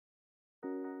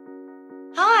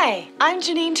Hi, I'm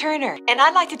Janine Turner, and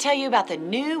I'd like to tell you about the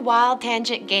new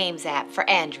WildTangent Games app for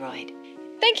Android.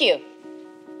 Thank you.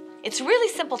 It's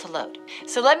really simple to load,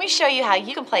 so let me show you how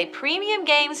you can play premium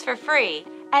games for free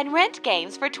and rent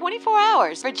games for 24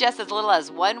 hours for just as little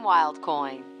as 1 wild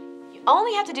coin. You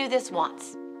only have to do this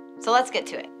once, so let's get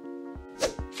to it.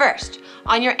 First,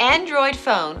 on your Android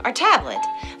phone or tablet,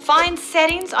 find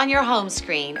Settings on your home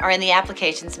screen or in the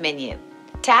Applications menu.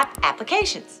 Tap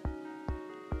Applications.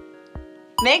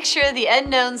 Make sure the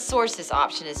Unknown Sources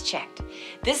option is checked.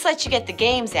 This lets you get the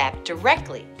Games app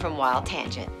directly from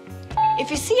WildTangent. If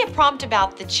you see a prompt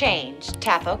about the change,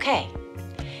 tap OK.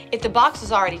 If the box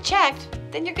is already checked,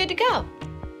 then you're good to go.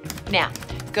 Now,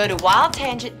 go to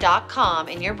wildtangent.com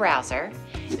in your browser,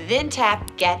 then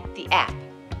tap Get the App.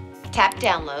 Tap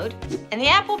Download, and the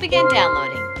app will begin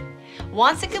downloading.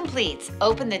 Once it completes,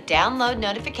 open the download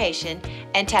notification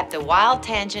and tap the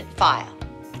WildTangent file.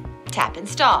 Tap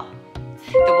Install.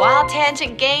 The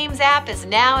WildTangent Games app is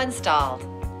now installed.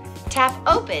 Tap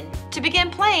Open to begin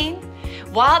playing.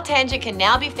 WildTangent can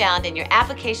now be found in your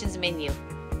Applications menu.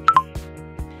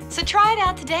 So try it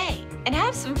out today and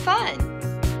have some fun.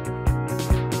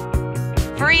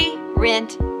 Free,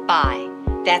 rent, buy.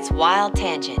 That's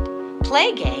WildTangent.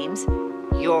 Play games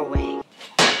your way.